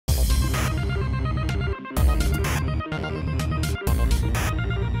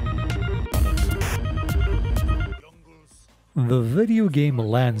The video game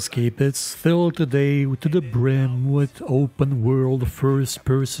landscape is filled today to the brim with open world first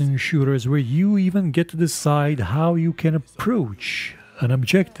person shooters where you even get to decide how you can approach an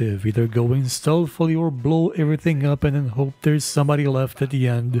objective, either going stealthily or blow everything up and then hope there's somebody left at the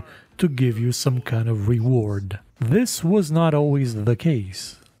end to give you some kind of reward. This was not always the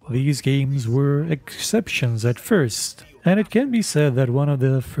case. These games were exceptions at first. And it can be said that one of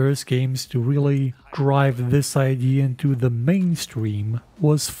the first games to really drive this idea into the mainstream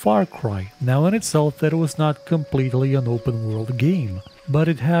was Far Cry. Now in itself that was not completely an open world game, but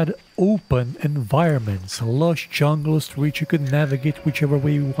it had open environments, lush jungles through which you could navigate whichever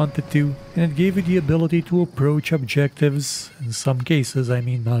way you wanted to, and it gave you the ability to approach objectives, in some cases, I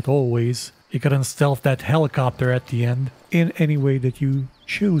mean not always. You could unstealth that helicopter at the end in any way that you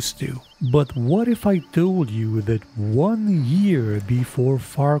choose to. But what if I told you that 1 year before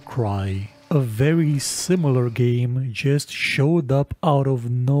Far Cry, a very similar game just showed up out of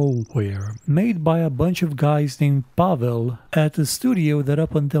nowhere, made by a bunch of guys named Pavel at a studio that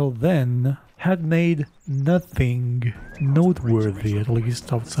up until then had made nothing noteworthy, at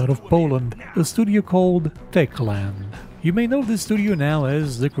least outside of Poland, a studio called Techland. You may know this studio now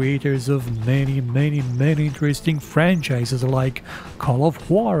as the creators of many interesting franchises like Call of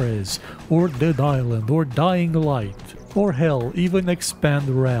Juarez, or Dead Island, or Dying Light, or hell, even Expand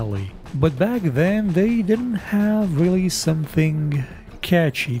Rally. But back then, they didn't have really something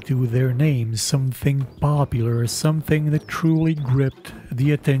catchy to their names, something popular, something that truly gripped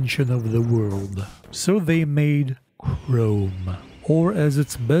the attention of the world. So they made Chrome, or as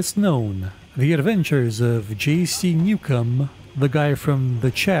it's best known, The Adventures of J.C. Nukem, the guy from the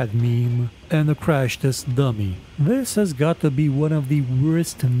Chad meme, and the Crash Test Dummy. This has got to be one of the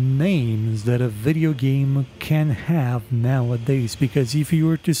worst names that a video game can have nowadays, because if you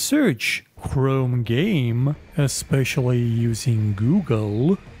were to search Chrome game, especially using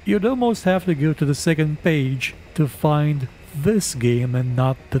Google, you'd almost have to go to the second page to find this game and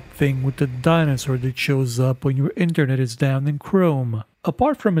not the thing with the dinosaur that shows up when your internet is down in Chrome.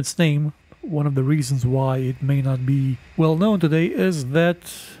 Apart from its name, one of the reasons why it may not be well known today is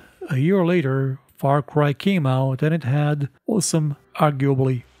that a year later, Far Cry came out and it had some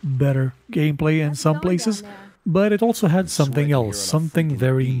arguably better gameplay in some places, but it also had something else, something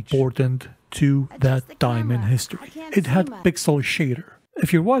very important to that time in history. It had pixel shader.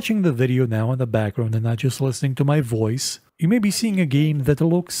 If you're watching the video now in the background and not just listening to my voice, you may be seeing a game that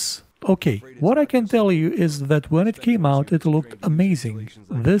looks okay. What I can tell you is that when it came out, it looked amazing.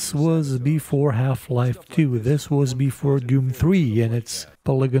 This was before Half-Life 2, this was before Doom 3 and its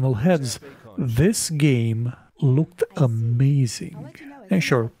polygonal heads. This game looked amazing. And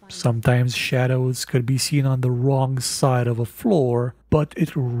sure, sometimes shadows could be seen on the wrong side of a floor, but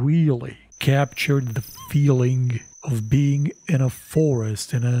it really captured the feeling of being in a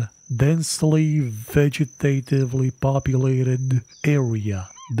forest, in a densely vegetatively populated area,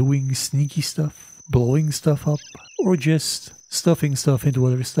 doing sneaky stuff, blowing stuff up, or just stuffing stuff into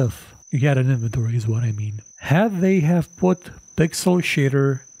other stuff. You had an inventory is what I mean. Had they have put pixel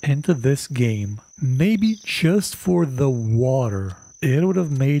shader into this game, maybe just for the water, it would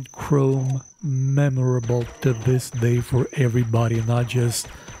have made Chrome memorable to this day for everybody, not just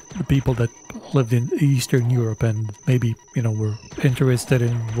the people that lived in Eastern Europe and maybe, were interested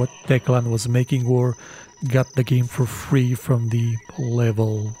in what Techland was making or got the game for free from the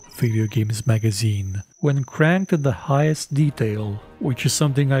Level Video Games magazine. When cranked to the highest detail, which is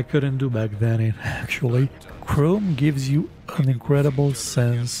something I couldn't do back then actually, Chrome gives you an incredible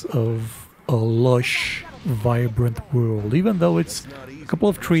sense of a lush, vibrant world, even though it's a couple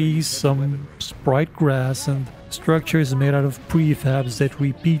of trees, some sprite grass, and structures made out of prefabs that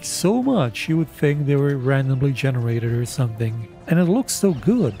repeat so much you would think they were randomly generated or something. And it looks so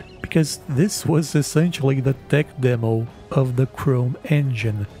good, because this was essentially the tech demo of the Chrome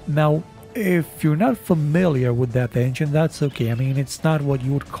engine. Now, if you're not familiar with that engine, that's okay. I mean, it's not what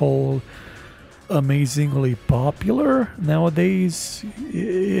you would call amazingly popular nowadays.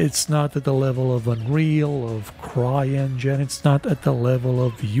 It's not at the level of Unreal, of CryEngine, it's not at the level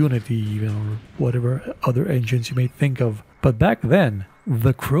of Unity or whatever other engines you may think of. But back then,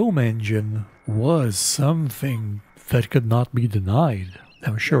 the Chrome engine was something that could not be denied.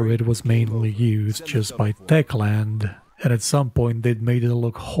 I'm sure it was mainly used just by Techland, and at some point they'd made it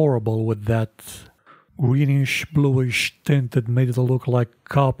look horrible with that greenish bluish tint that made it look like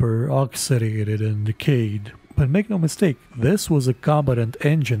copper oxidated and decayed. But make no mistake, this was a competent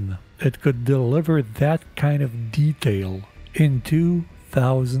engine that could deliver that kind of detail in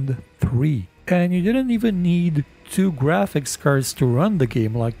 2003. And you didn't even need two graphics cards to run the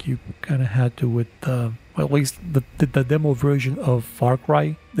game like you kind of had to with Well, at least the demo version of Far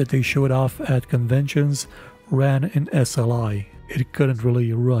Cry that they showed off at conventions ran in SLI. It couldn't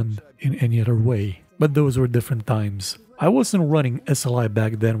really run in any other way. But those were different times. I wasn't running SLI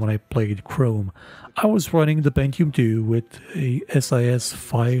back then when I played Chrome. I was running the Pentium 2 with a SIS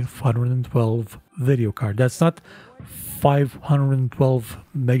 512 video card. That's not 512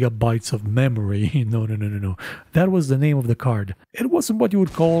 megabytes of memory. No. That was the name of the card. It wasn't what you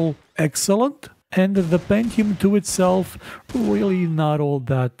would call excellent, and the Pentium 2 itself really not all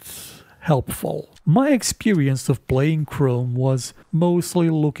that helpful. My experience of playing Chrome was mostly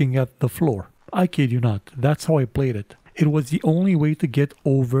looking at the floor. I kid you not, that's how I played it. It was the only way to get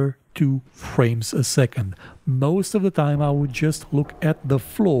over 2 frames a second. Most of the time I would just look at the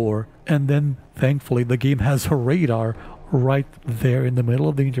floor, and then thankfully the game has a radar right there in the middle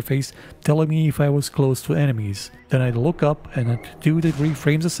of the interface telling me if I was close to enemies. Then I'd look up, and at 2 to 3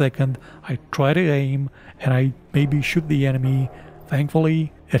 frames a second I'd try to aim and I maybe shoot the enemy.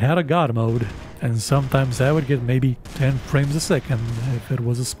 Thankfully it had a God mode, and sometimes I would get maybe 10 frames a second if it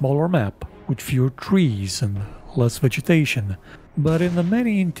was a smaller map with fewer trees and less vegetation. But in the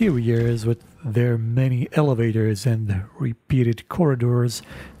many interiors with their many elevators and repeated corridors,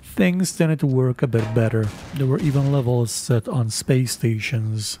 things tended to work a bit better. There were even levels set on space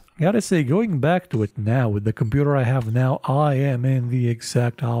stations. Gotta say, going back to it now with the computer I have now, I am in the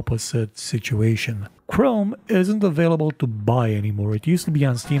exact opposite situation. Chrome isn't available to buy anymore. It used to be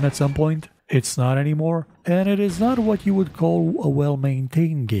on Steam at some point. It's not anymore, and it is not what you would call a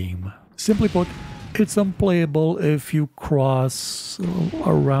well-maintained game. Simply put, it's unplayable if you cross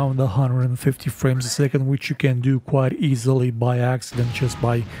around 150 frames a second, which you can do quite easily by accident just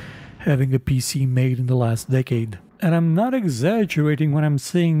by having a PC made in the last decade. And I'm not exaggerating when I'm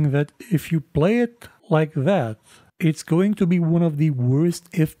saying that if you play it like that, it's going to be one of the worst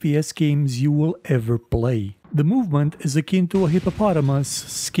FPS games you will ever play. The movement is akin to a hippopotamus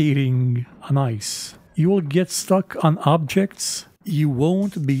skating on ice. You will get stuck on objects. You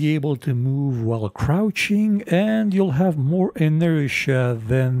won't be able to move while crouching, and you'll have more inertia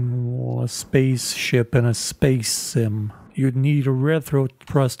than a spaceship in a space sim. You'd need retro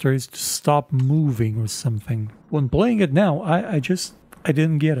thrusters to stop moving or something. When playing it now, I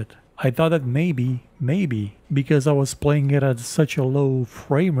didn't get it. I thought that maybe, because I was playing it at such a low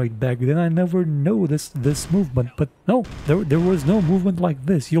frame rate back then, I never noticed this movement. But no, there was no movement like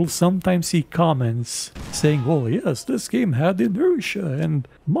this. You'll sometimes see comments saying, well, yes, this game had inertia, and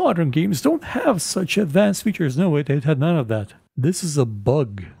modern games don't have such advanced features. No, it had none of that. This is a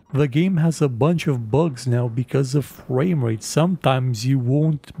bug. The game has a bunch of bugs now because of frame rate. Sometimes you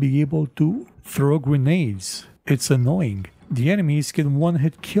won't be able to throw grenades. It's annoying. The enemies can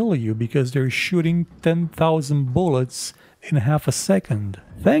one-hit kill you because they're shooting 10,000 bullets in half a second.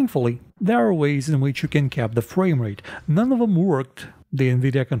 Thankfully, there are ways in which you can cap the frame rate. None of them worked. The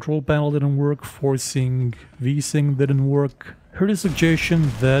NVIDIA control panel didn't work, forcing VSync didn't work. Heard a suggestion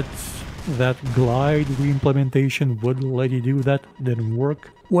that glide reimplementation would let you do that, didn't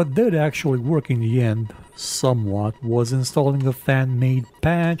work. What did actually work in the end, somewhat, was installing a fan-made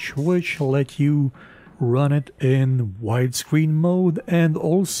patch which let you run it in widescreen mode and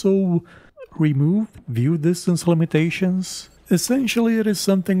also remove view distance limitations. Essentially, it is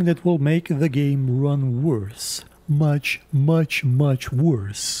something that will make the game run worse. Much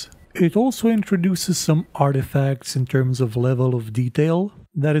worse. It also introduces some artifacts in terms of level of detail.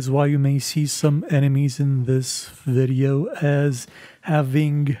 That is why you may see some enemies in this video as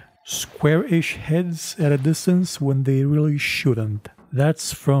having square-ish heads at a distance when they really shouldn't.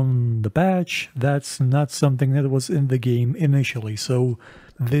 That's from the patch. That's not something that was in the game initially, so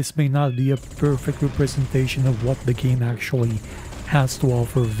this may not be a perfect representation of what the game actually has to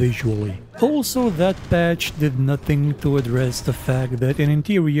offer visually. Also, that patch did nothing to address the fact that in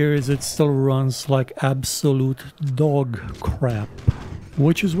interiors it still runs like absolute dog crap,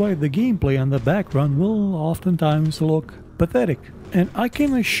 which is why the gameplay on the background will oftentimes look pathetic. And I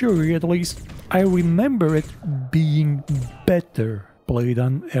can assure you, at least I remember it being better. Played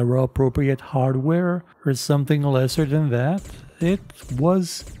on era-appropriate hardware or something lesser than that, it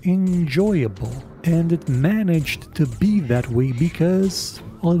was enjoyable. And it managed to be that way because,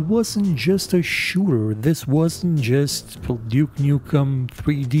 well, it wasn't just a shooter. This wasn't just Duke Nukem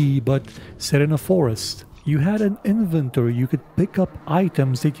 3D, but set in a forest. You had an inventory. You could pick up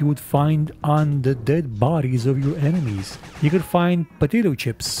items that you would find on the dead bodies of your enemies. You could find potato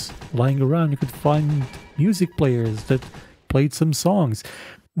chips lying around. You could find music players that played some songs.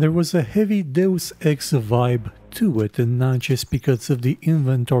 There was a heavy Deus Ex vibe to it, and not just because of the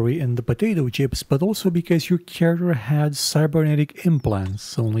inventory and the potato chips, but also because your character had cybernetic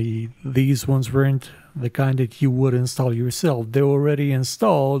implants, only these ones weren't the kind that you would install yourself. They're already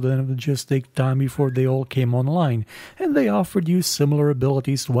installed and it would just take time before they all came online. And they offered you similar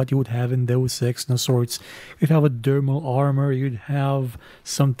abilities to what you would have in Deus Ex and sorts. You'd have a thermal armor, you'd have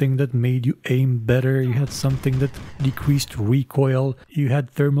something that made you aim better, you had something that decreased recoil, you had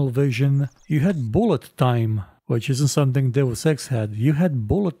thermal vision, you had bullet time, which isn't something Deus Ex had. You had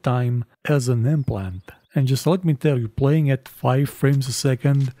bullet time as an implant. And just let me tell you, playing at 5 frames a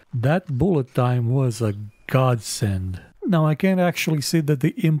second, that bullet time was a godsend. Now, I can't actually say that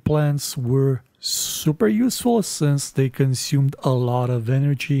the implants were super useful since they consumed a lot of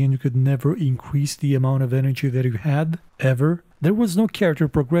energy and you could never increase the amount of energy that you had, ever. There was no character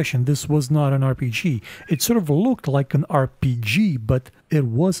progression. This was not an RPG. It sort of looked like an RPG, but it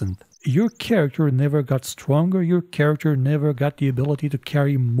wasn't. Your character never got stronger, your character never got the ability to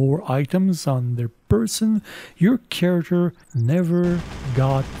carry more items on their person, your character never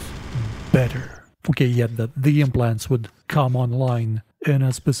got better. Okay, yeah, the implants would come online in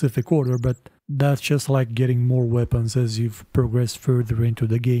a specific order, but that's just like getting more weapons as you've progressed further into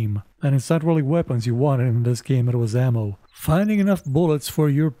the game. And it's not really weapons you wanted in this game, it was ammo. Finding enough bullets for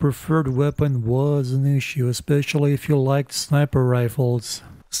your preferred weapon was an issue, especially if you liked sniper rifles.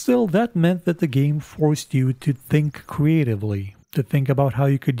 Still, that meant that the game forced you to think creatively, to think about how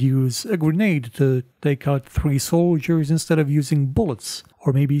you could use a grenade to take out 3 soldiers instead of using bullets,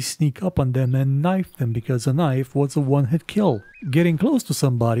 or maybe sneak up on them and knife them because a knife was a one-hit kill. Getting close to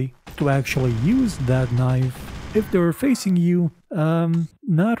somebody to actually use that knife if they were facing you,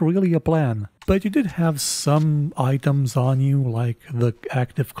 not really a plan. But you did have some items on you, like the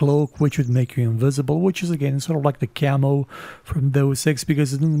active cloak, which would make you invisible, which is again sort of like the camo from Deus Ex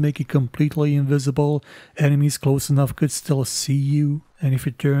because it didn't make you completely invisible. Enemies close enough could still see you, and if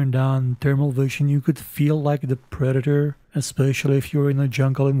you turned on thermal vision, you could feel like the predator, especially if you're in a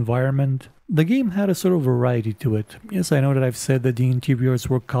jungle environment. The game had a sort of variety to it. Yes, I know that I've said that the interiors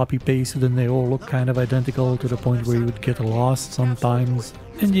were copy-pasted and they all look kind of identical to the point where you would get lost sometimes.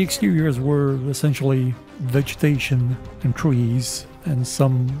 And the exteriors were essentially vegetation and trees, and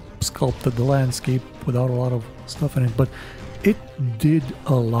some sculpted the landscape without a lot of stuff in it, but it did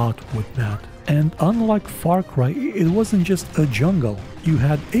a lot with that. And unlike Far Cry, it wasn't just a jungle. You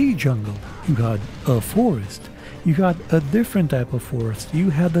had a jungle, you had a forest, you had a different type of forest,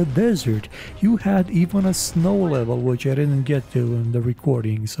 you had a desert, you had even a snow level, which I didn't get to in the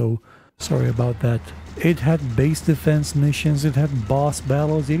recording, so sorry about that. It had base defense missions, it had boss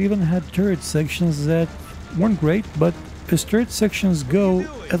battles, it even had turret sections that weren't great, but as turret sections go,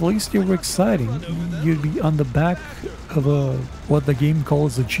 at least they were exciting. You'd be on the back of what the game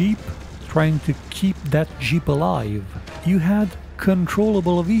calls a jeep, trying to keep that jeep alive. You had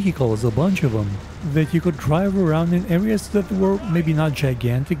controllable vehicles, a bunch of them, that you could drive around in areas that were maybe not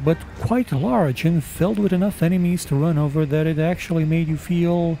gigantic, but quite large and filled with enough enemies to run over that it actually made you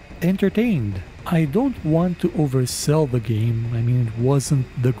feel entertained. I don't want to oversell the game. I mean, it wasn't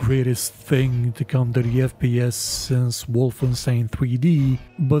the greatest thing to come to the FPS since Wolfenstein 3D,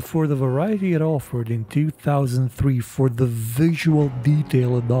 but for the variety it offered in 2003, for the visual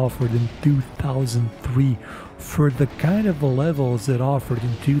detail it offered in 2003, for the kind of levels it offered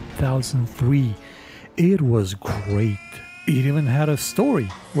in 2003, it was great. It even had a story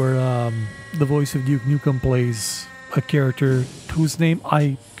where the voice of Duke Nukem plays a character whose name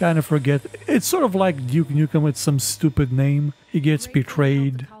I kind of forget. It's sort of like Duke Nukem with some stupid name. He gets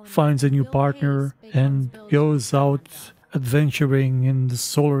betrayed, finds a new partner, and goes out adventuring in the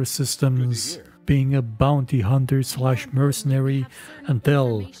solar systems, being a bounty hunter slash mercenary,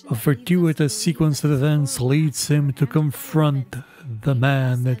 until a fortuitous sequence of events leads him to confront the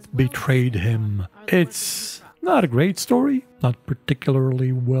man that betrayed him. It's not a great story, not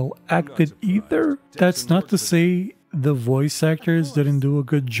particularly well acted either. That's not to say the voice actors didn't do a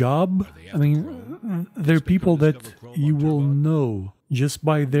good job. I mean, they're people that you will know just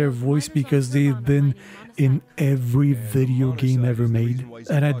by their voice because they've been in every video game ever made.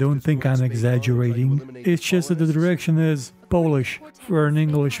 And I don't think I'm exaggerating. It's just that the direction is Polish for an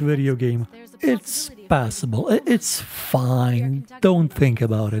English video game. It's passable. It's fine. Don't think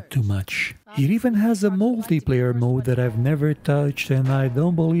about it too much. It even has a multiplayer mode that I've never touched, and I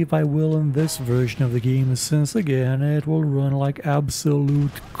don't believe I will in this version of the game, since again it will run like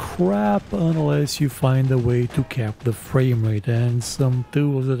absolute crap unless you find a way to cap the frame rate, and some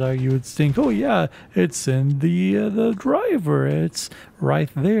tools that you would think, oh yeah, it's in the driver, it's right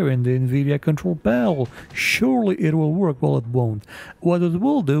there in the NVIDIA control panel, surely it will work. Well, it won't. What it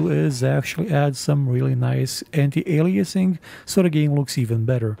will do is actually add some really nice anti-aliasing so the game looks even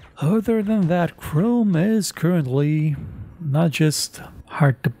better. Other than that, Chrome is currently not just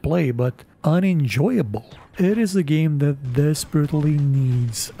hard to play, but unenjoyable. It is a game that desperately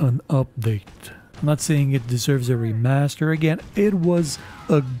needs an update. I'm not saying it deserves a remaster. Again, it was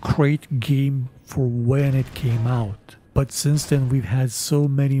a great game for when it came out. But since then, we've had so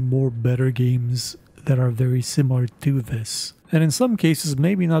many more better games that are very similar to this. And in some cases,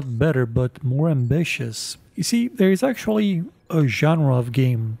 maybe not better, but more ambitious. You see, there is actually a genre of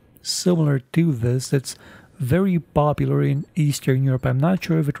game similar to this that's very popular in Eastern Europe. I'm not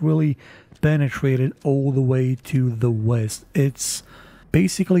sure if it really penetrated all the way to the West. It's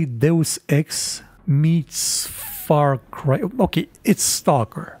basically Deus Ex meets Far Cry. Okay, it's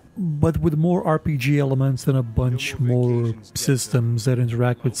Stalker, but with more RPG elements and a bunch more systems that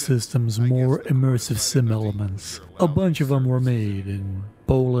interact with systems, more immersive sim elements. A bunch of them were made in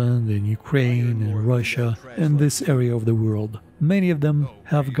Poland, in Ukraine, in Russia, and this area of the world. Many of them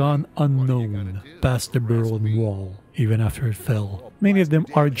have gone unknown past the Berlin Wall, even after it fell. Many of them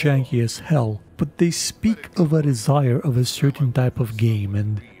are janky as hell, but they speak of a desire of a certain type of game,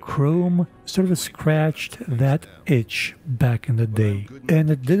 and Chrome sort of scratched that itch back in the day.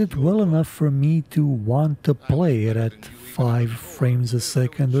 And it did it well enough for me to want to play it at 5 frames a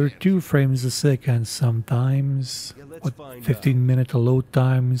second or 2 frames a second sometimes. What, 15-minute load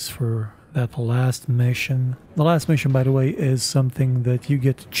times for that last mission. The last mission, by the way, is something that you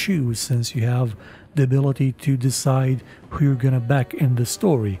get to choose since you have the ability to decide who you're gonna back in the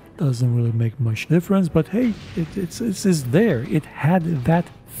story. Doesn't really make much difference, but hey, it's there. It had that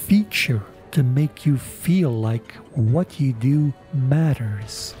feature to make you feel like what you do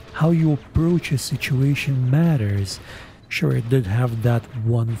matters. How you approach a situation matters. Sure, it did have that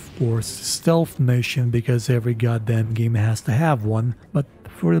one forced stealth mission because every goddamn game has to have one, but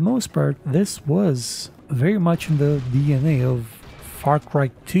for the most part, this was very much in the DNA of Far Cry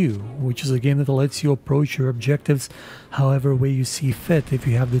 2, which is a game that lets you approach your objectives however way you see fit if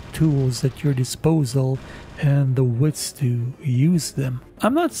you have the tools at your disposal and the wits to use them.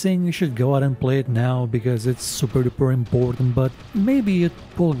 I'm not saying you should go out and play it now because it's super duper important, but maybe it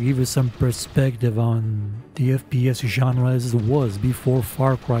will give you some perspective on the FPS genre as it was before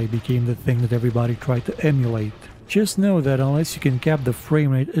Far Cry became the thing that everybody tried to emulate. Just know that unless you can cap the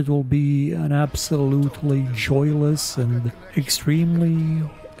frame rate, it will be an absolutely joyless and extremely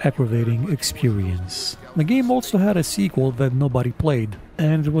aggravating experience. The game also had a sequel that nobody played,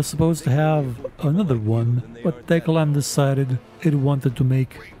 and it was supposed to have another one, but Techland decided it wanted to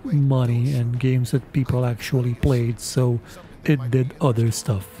make money and games that people actually played, so it did other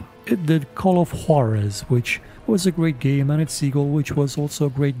stuff. It did Call of Juarez, which was a great game, and its sequel, which was also a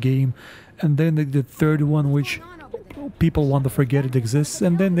great game, and then they did the third one, which people want to forget it exists,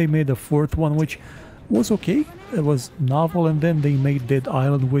 and then they made a fourth one which was okay, it was novel, and then they made Dead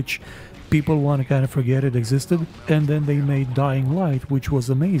Island, which people want to kind of forget it existed, and then they made Dying Light, which was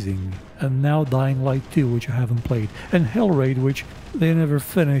amazing, and now Dying Light 2, which I haven't played, and Hellraid, which they never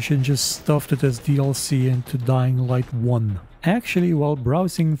finished and just stuffed it as DLC into Dying Light 1. Actually, while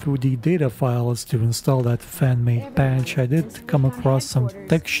browsing through the data files to install that fan-made patch, I did come across some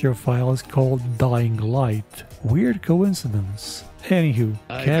texture files called Dying Light. Weird coincidence. Anywho,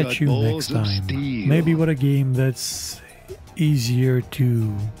 catch you next time. Maybe with a game that's easier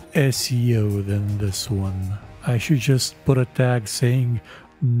to SEO than this one. I should just put a tag saying,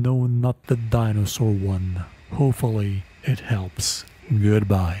 "No, not the dinosaur one." Hopefully, it helps.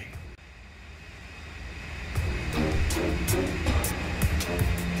 Goodbye.